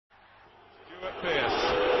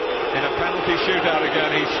Penalty shootout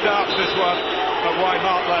again. He starts this one at White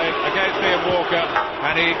Hart Lane against Ian Walker,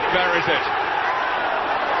 and he buries it.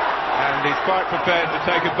 And he's quite prepared to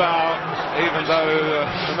take a bow, even though there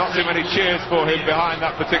are not too many cheers for him behind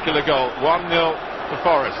that particular goal. 1-0 for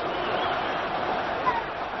Forest.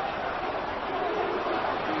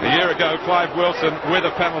 A year ago, Clive Wilson, with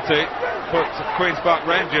a penalty, put Queen's Park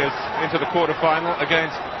Rangers into the quarter-final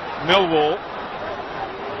against Millwall.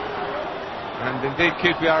 And indeed,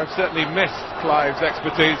 QPR have certainly missed Clive's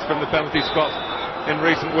expertise from the penalty spot in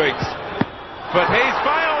recent weeks. But he's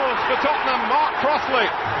failed for Tottenham. Mark Crossley,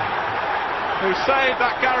 who saved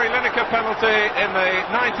that Gary Lineker penalty in the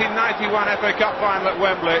 1991 FA Cup final at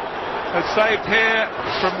Wembley, has saved here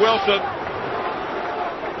from Wilson.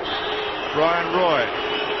 Brian Roy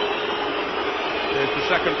is the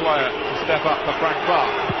second player to step up for Frank Barr.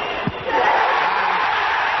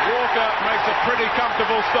 And Walker makes a pretty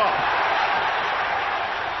comfortable stop.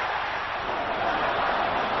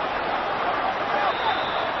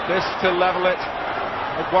 This to level it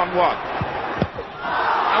at 1-1.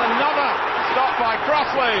 And another stop by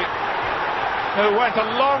Crossley, who went a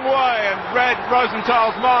long way and read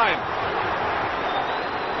Rosenthal's mind.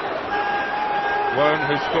 Wone,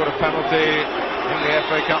 who scored a penalty in the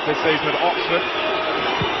FA Cup this season at Oxford.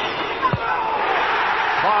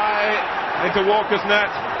 High into Walker's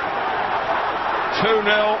net. 2-0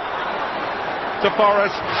 to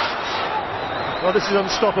Forest. Well, this is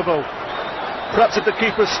unstoppable. Perhaps if the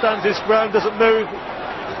keeper stands his ground, doesn't move,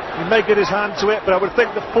 he may get his hand to it, but I would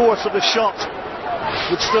think the force of the shot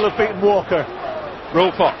would still have beaten Walker.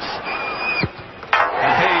 Rule Fox.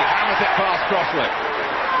 And he hammers it past Crossley.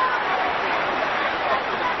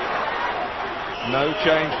 No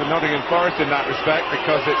change for Nottingham Forest in that respect,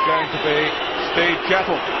 because it's going to be Steve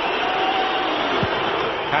Kettle.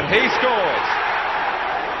 And he scores.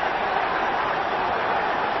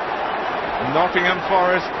 Nottingham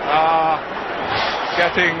Forest are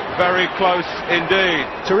getting very close indeed.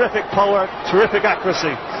 Terrific power, terrific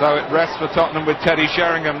accuracy. So it rests for Tottenham with Teddy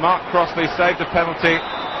Sheringham. Mark Crossley saved a penalty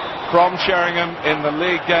from Sheringham in the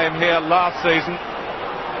league game here last season.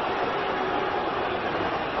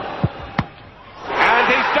 And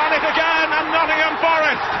he's done it again, and Nottingham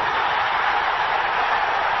Forest,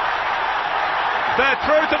 they're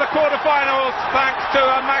through to the quarter-finals thanks to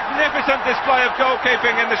a magnificent display of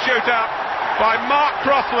goalkeeping in the shootout by Mark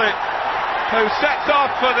Crossley, who sets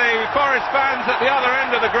off for the Forest fans at the other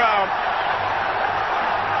end of the ground.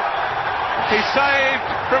 He saved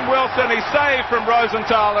from Wilson, he saved from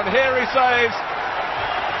Rosenthal, and here he saves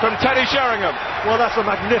from Teddy Sheringham. Well, that's a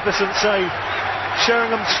magnificent save.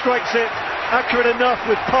 Sheringham strikes it, accurate enough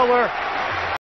with power,